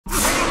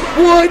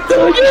What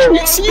the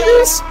heck? You see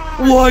this?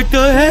 What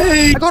the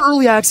heck? I got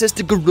early access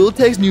to Gorilla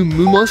Tag's new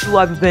Moon Monster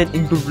Live event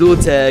in Gorilla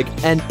Tag,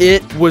 and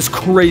it was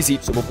crazy.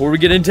 So before we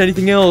get into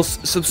anything else,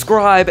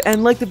 subscribe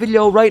and like the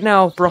video right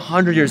now for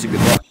 100 years of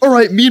good luck. All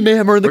right, me and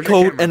Mayhem are in the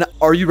coat, and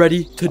are you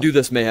ready to do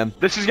this, Mayhem?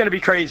 This is gonna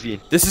be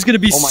crazy. This is gonna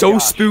be so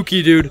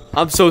spooky, dude.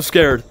 I'm so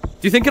scared.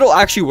 Do you think it'll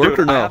actually work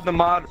or no? I have the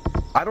mod.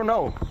 I don't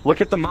know. Look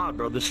at the mod,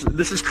 bro. This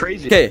is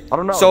crazy. Okay, I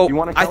don't know. So you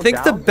want to I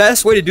think the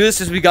best way to do this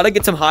is we gotta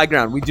get some high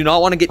ground. We do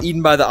not want to get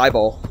eaten by the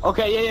eyeball.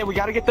 Okay, yeah, we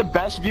gotta get the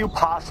best view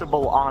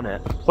possible on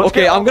it.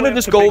 Okay, I'm gonna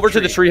just go over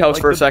to the treehouse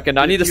for a second.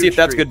 I need to see if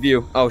that's good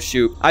view. Oh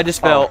shoot, I just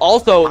fell.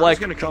 Also,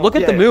 like, look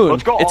at the moon.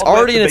 It's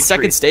already in its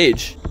second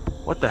stage.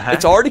 What the heck?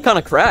 It's already kind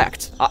of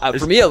cracked,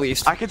 for me at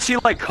least. I can see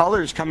like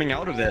colors coming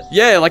out of it.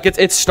 Yeah, like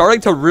it's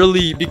starting to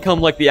really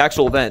become like the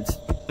actual event.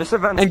 This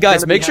event. And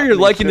guys, make sure you're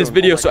liking this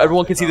video so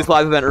everyone can see this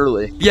live event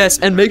early. Yes,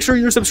 and make sure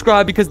you're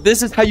subscribed because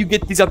this is how you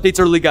get these updates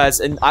early, guys,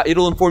 and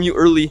it'll inform you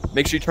early.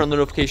 Make sure you turn on the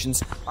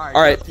notifications. All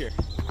right.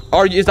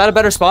 Is that a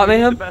better spot,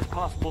 Mayhem? The best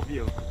possible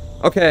view.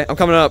 Okay, I'm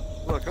coming up.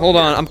 Look, hold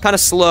on, I'm kind of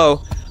slow.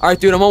 All right,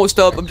 dude, I'm almost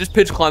up. I'm just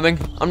pitch climbing.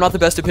 I'm not the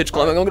best at pitch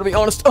climbing. I'm gonna be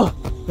honest.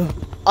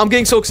 I'm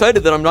getting so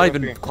excited that I'm not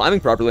even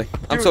climbing properly.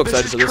 I'm so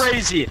excited for this. This is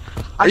crazy.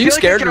 Are you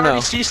scared or no? I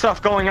see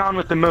stuff going on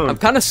with the moon. I'm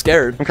kind of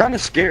scared. I'm kind of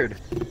scared.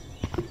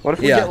 What if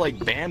we get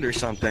like banned or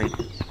something?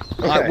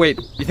 Okay. Wait,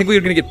 you think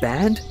we're gonna get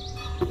banned?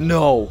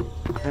 No.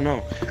 I don't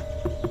know.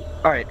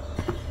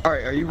 All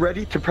right, are you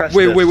ready to press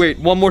Wait,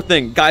 one more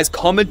thing. Guys,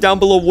 comment down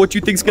below what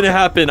you think's gonna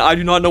happen. I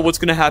do not know what's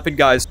gonna happen,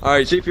 guys. All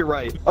right. See if you're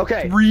right.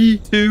 Okay. 3,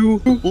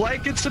 2,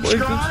 like and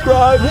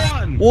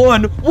subscribe.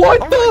 One.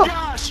 What the?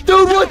 Gosh.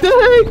 Dude, what the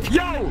heck?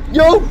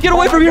 Yo, get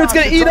away from here. It's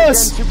gonna eat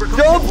us.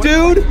 Jump,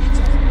 dude.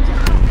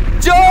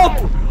 Jump.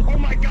 Oh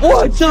my gosh.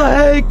 What the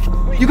heck?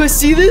 You guys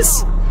see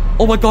this?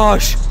 Oh my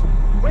gosh.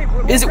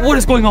 What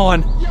is going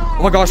on?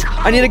 Oh my gosh.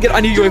 I need to get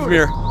away from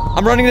here.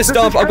 I'm running to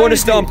stump. I'm going to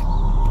stump.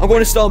 I'm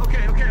going to stump.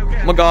 Okay.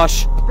 Oh my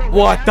gosh.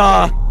 What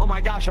the? Oh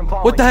my gosh, I'm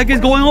falling. What the heck is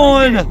going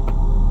on?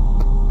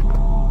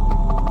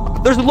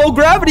 There's low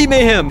gravity,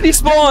 Mayhem. He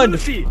spawned.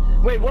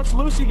 Wait, what's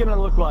Lucy gonna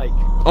look like?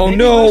 Oh Maybe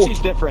no.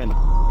 Lucy's different.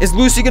 Is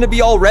Lucy gonna be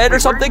all red or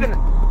something?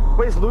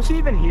 Wait, is Lucy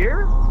even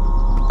here?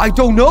 I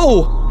don't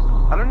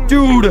know. I don't even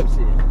Dude.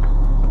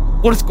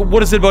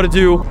 What is it about to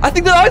do? I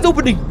think the eye's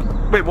opening.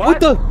 Wait, what? What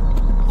the?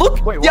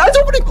 Look. Wait, what? The eye's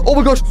opening. Oh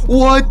my gosh.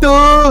 What the?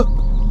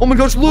 Oh my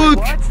gosh, look.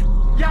 Wait,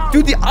 what? Yo.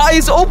 Dude, the eye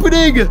is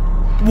opening.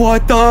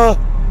 What the?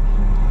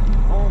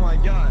 Oh my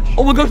gosh.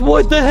 Oh my gosh,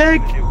 what the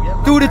heck?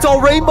 Dude, it's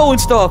all rainbow and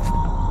stuff.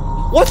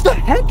 What the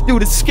heck,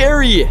 dude? It's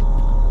scary.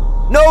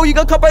 No, you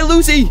got caught by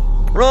Lucy.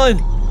 Run.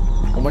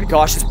 Oh my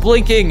gosh, it's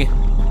blinking.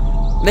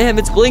 Man,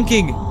 it's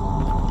blinking.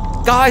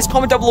 Guys,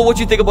 comment down below what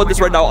you think about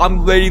this right now.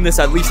 I'm rating this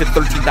at least at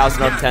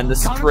 13,000 out of 10.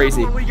 This is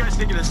crazy. What do you guys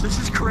think of this? This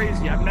is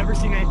crazy. I've never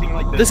seen anything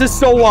like this. This is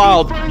so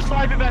wild. First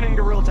live event in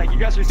Gorilla Tag. You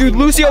guys are Dude,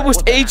 Lucy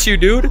almost ate you,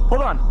 dude.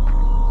 Hold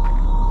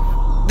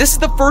on. This is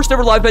the first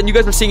ever live event. You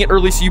guys are seeing it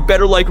early, so you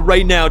better like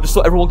right now, just so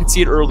everyone can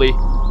see it early.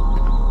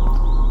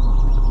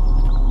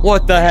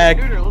 What the heck?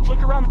 Dude, let's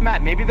look around the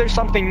map. Maybe there's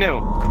something new.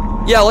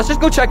 Yeah, let's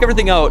just go check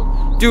everything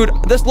out. Dude,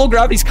 this low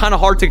gravity's kind of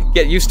hard to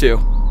get used to.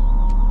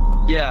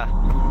 Yeah,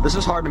 this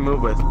is hard to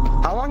move with.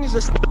 How long is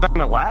this event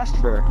gonna last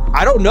for?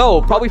 I don't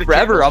know. Probably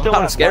forever. I'm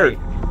kind of scared.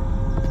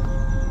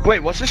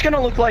 Wait, what's this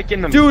gonna look like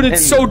in the Dude,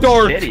 it's so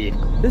dark. City?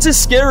 This is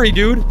scary,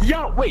 dude.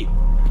 Yo, wait,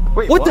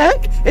 what the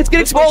heck? It's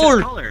getting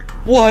smaller.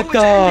 What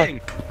the?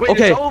 Wait,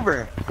 okay. It's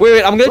over.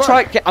 Wait, I'm gonna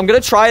try. I'm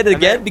gonna try it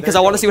again because I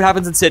want to see what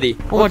happens in city.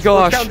 Oh my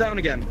gosh. Let's count down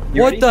again.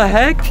 What the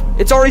heck?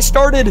 It's already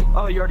stared.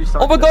 Oh, you already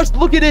started. Oh my gosh,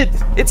 look at it.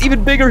 It's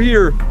even bigger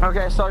here. Okay,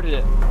 I started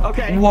it.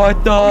 Okay.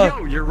 What the? Oh,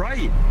 yo, you're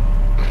right.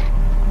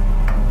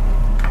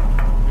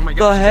 Oh my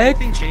gosh. The heck?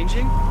 Is anything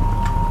changing?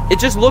 It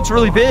just looks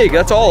really big.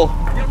 That's all.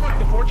 Yeah, look,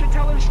 the fortune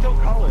teller's still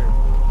colored.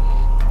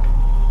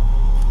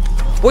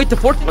 Wait, the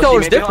fortune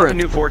teller's different.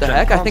 New fortune. The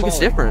heck? I think it's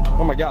different.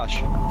 Oh my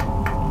gosh.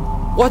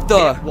 What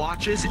the? It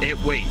watches, it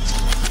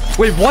waits.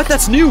 Wait, what?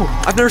 That's new.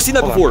 I've never seen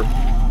that before.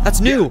 That's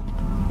new.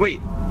 Yeah.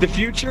 Wait, the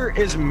future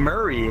is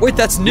Murray. Wait,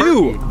 that's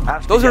new.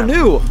 Those are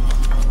new.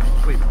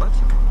 Wait, what?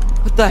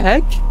 What the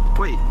heck?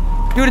 Wait.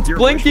 Dude, it's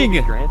blinking.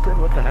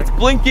 What the heck? It's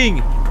blinking.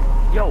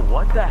 Yo,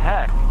 what the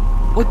heck?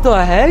 What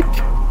the heck?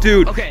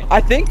 Dude, okay.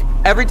 I think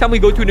every time we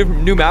go to a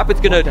new map,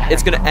 it's gonna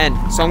end.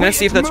 So I'm gonna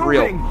see if that's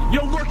real.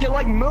 Yo, look, it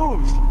like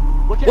moves.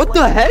 Look at what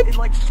the heck?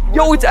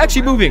 Yo, it's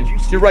actually moving.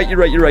 You're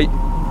right.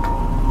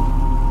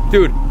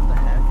 Dude.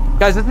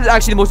 Guys, this is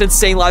actually the most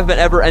insane live event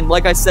ever, and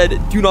like I said,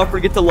 do not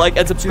forget to like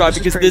and subscribe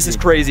because this is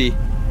crazy.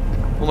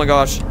 Oh my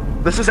gosh.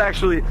 This is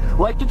actually,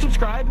 like and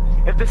subscribe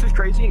if this is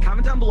crazy, and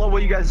comment down below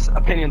what you guys'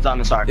 opinions on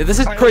this are. Yeah, this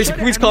is crazy.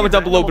 Please comment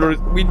down below,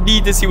 but we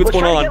need to see what's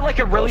going on. Let's try to get like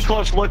a really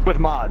close look with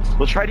mods.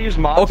 Let's try to use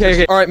mods.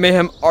 Okay. All right,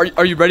 Mayhem,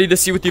 are you ready to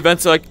see what the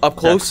event's like up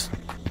close?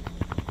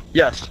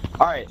 Yes.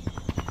 All right.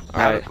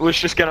 Let's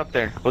just get up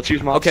there. Let's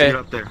use mods to get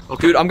up there.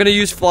 Okay. Dude, I'm gonna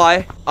use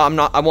fly. I'm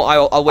not. I won't.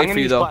 I'll wait for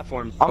you though.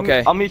 Platforms.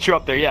 Okay. I'll meet you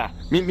up there. Yeah.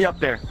 Meet me up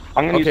there.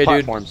 I'm gonna use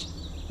platforms.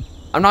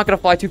 I'm not gonna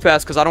fly too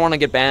fast because I don't want to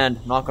get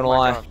banned. Not gonna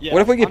lie. Yeah,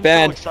 What if we get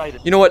banned? So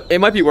you know what? It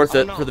might be worth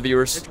it for the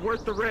viewers. It's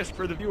worth the risk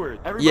for the viewers.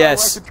 Everybody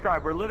yes. like,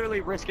 subscribe. We're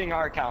literally risking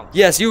our accounts.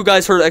 Yes, you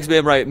guys heard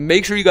XBam right.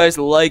 Make sure you guys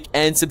like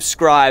and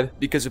subscribe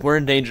because we're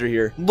in danger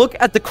here. Look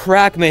at the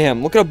crack,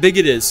 mayhem. Look how big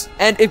it is.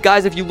 And if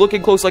guys, if you look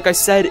in close, like I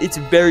said, it's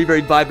very,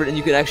 very vibrant, and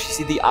you can actually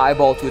see the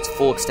eyeball to its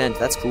full extent.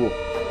 That's cool.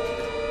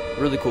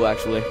 Really cool,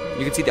 actually.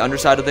 You can see the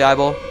underside of the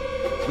eyeball.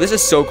 This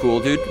is so cool,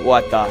 dude.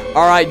 What the?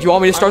 All right, do you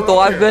want me to start the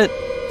live event?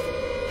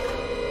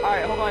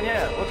 Alright, hold on,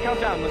 yeah. Let's count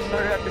down. Let's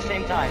start it at the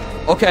same time.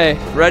 Okay,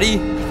 ready?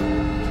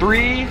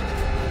 3,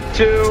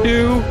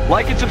 2,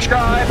 like and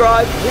subscribe.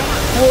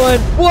 1.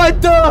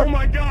 What the? Oh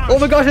my gosh. Oh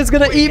my gosh, it's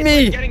gonna eat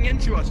me. It's getting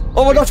into us.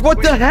 Oh my gosh,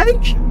 what the heck?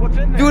 What's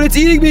in there? Dude, it's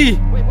eating me.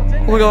 Wait, what's in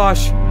there? Oh my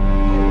gosh.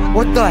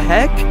 What the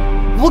heck?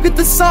 Look at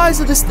the size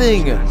of this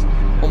thing.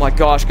 Oh my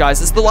gosh, guys,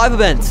 this is the live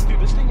event. Dude,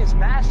 this thing is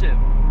massive.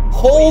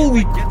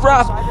 Holy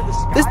crap.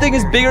 This thing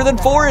is bigger than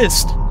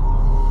Forest.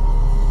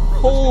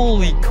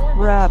 Holy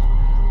crap.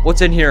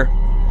 What's in here?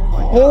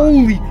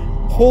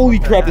 Holy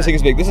crap, this thing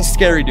is big. This is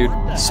scary, dude.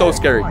 So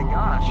scary. Oh my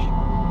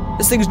gosh.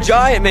 This thing's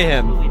giant,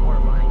 mayhem.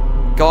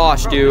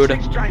 Gosh, dude. This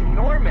thing's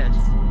ginormous.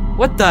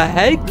 What the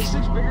heck? This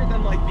is bigger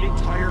than like the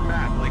entire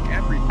map, like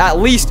everything. At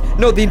least,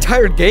 no, the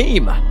entire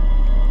game.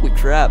 Holy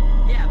crap.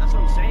 Yeah, that's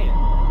what I'm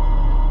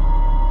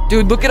saying.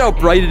 Dude, look at how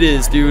bright it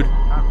is, dude.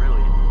 Not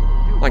really.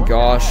 Dude, Oh my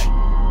gosh.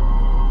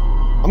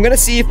 I'm gonna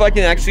see if I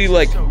can actually,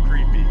 like, so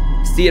creepy.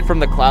 see it from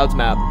the clouds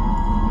map.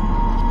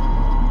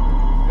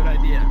 Good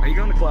idea. Are you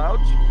going to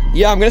clouds?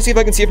 Yeah, I'm gonna see if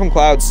I can see it from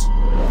clouds.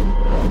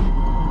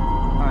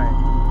 Alright.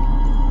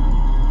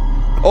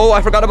 Oh,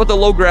 I forgot about the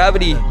low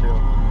gravity.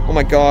 Oh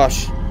my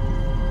gosh.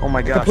 Oh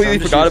my gosh. Completely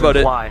forgot about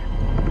it.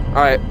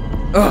 Alright.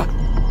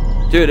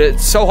 Ugh. Dude,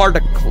 it's so hard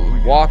to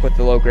walk with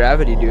the low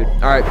gravity, dude.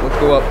 Alright, let's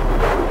go up.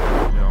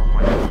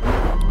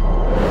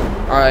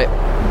 Alright.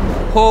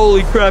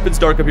 Holy crap, it's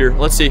dark up here.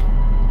 Let's see.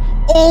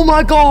 Oh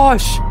my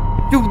gosh!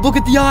 Dude, look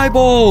at the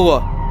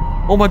eyeball!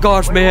 Oh my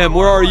gosh, man,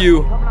 where are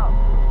you?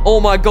 Oh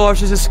my gosh,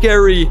 this is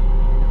scary.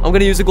 I'm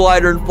gonna use a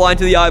glider and fly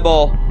into the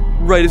eyeball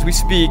right as we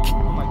speak.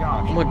 Oh my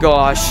gosh. Oh my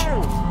gosh.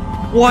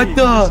 What Wait,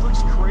 the? This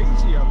looks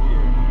crazy up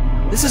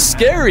here. This is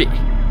scary.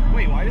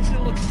 Wait, why does it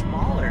look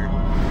smaller?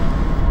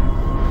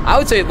 I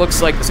would say it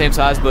looks like the same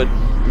size, but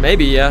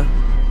maybe, yeah.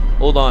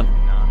 Hold on.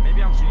 Nah,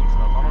 maybe I'm seeing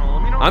stuff. I don't know.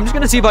 Let me know. I'm just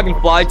gonna see if I can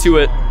fly to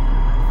it.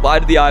 Fly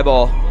to the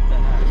eyeball. What the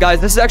heck? Guys,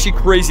 this is actually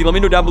crazy. Let me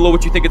know down below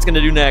what you think it's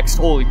gonna do next.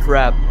 Holy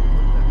crap.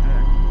 What the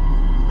heck?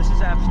 This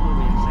is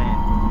absolutely insane.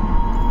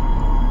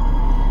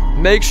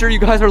 Make sure you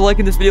guys are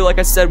liking this video. Like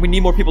I said, we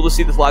need more people to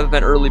see this live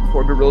event early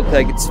before Gorilla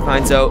Tag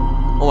finds out.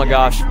 Oh my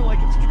gosh. Make sure to like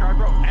and subscribe,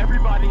 bro.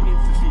 Everybody needs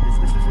to see this.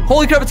 This is insane.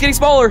 Holy crap, it's getting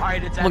smaller.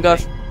 Alright, it's Oh my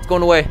gosh. ending. It's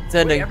going away. It's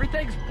ending. Wait,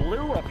 everything's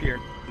blue up here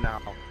now.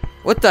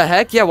 What the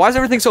heck? Yeah, why is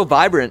everything so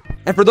vibrant?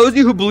 And for those of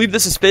you who believe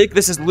this is fake,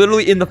 this is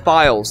literally in the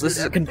files. This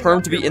is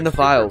confirmed to be in the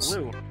files.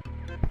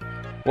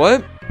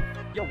 What?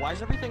 Yo, why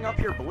is everything up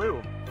here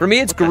blue? For me,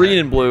 it's green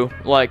and blue,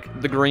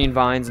 like the green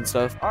vines and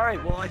stuff. All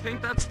right, well, I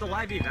think that's the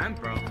live event,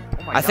 bro.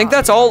 Oh my I think God.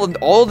 that's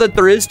all that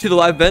there is to the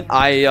live event.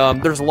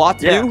 There's a lot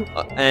to Yeah. do,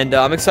 and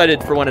I'm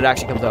excited for when it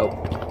actually comes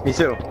out. Me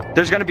too.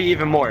 There's gonna be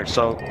even more,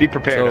 so be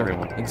prepared, So,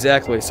 everyone.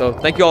 exactly. So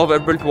thank you all,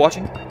 everybody, for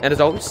watching, and as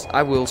always,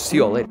 I will see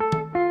you all later.